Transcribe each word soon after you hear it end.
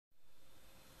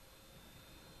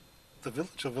The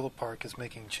Village of Villa Park is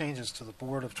making changes to the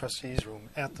Board of Trustees room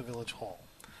at the Village Hall.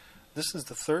 This is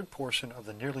the third portion of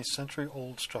the nearly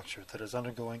century-old structure that is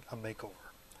undergoing a makeover.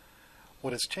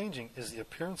 What is changing is the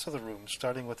appearance of the room,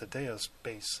 starting with the dais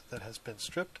base that has been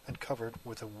stripped and covered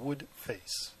with a wood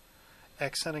face.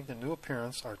 Accenting the new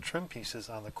appearance are trim pieces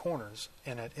on the corners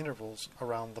and at intervals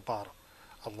around the bottom.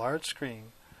 A large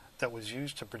screen that was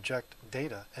used to project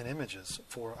data and images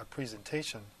for a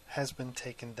presentation has been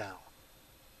taken down.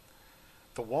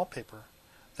 The wallpaper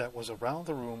that was around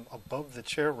the room above the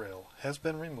chair rail has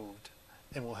been removed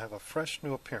and will have a fresh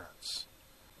new appearance.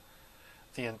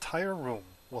 The entire room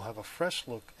will have a fresh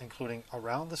look, including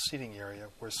around the seating area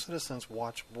where citizens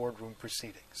watch boardroom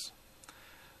proceedings.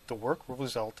 The work will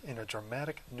result in a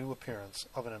dramatic new appearance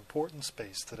of an important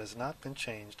space that has not been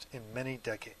changed in many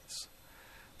decades.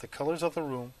 The colors of the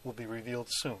room will be revealed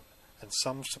soon, and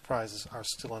some surprises are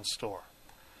still in store.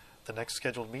 The next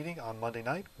scheduled meeting on Monday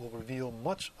night will reveal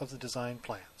much of the design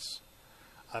plans.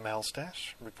 I'm Al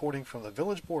Stash, reporting from the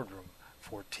Village Boardroom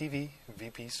for TV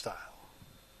VP Style.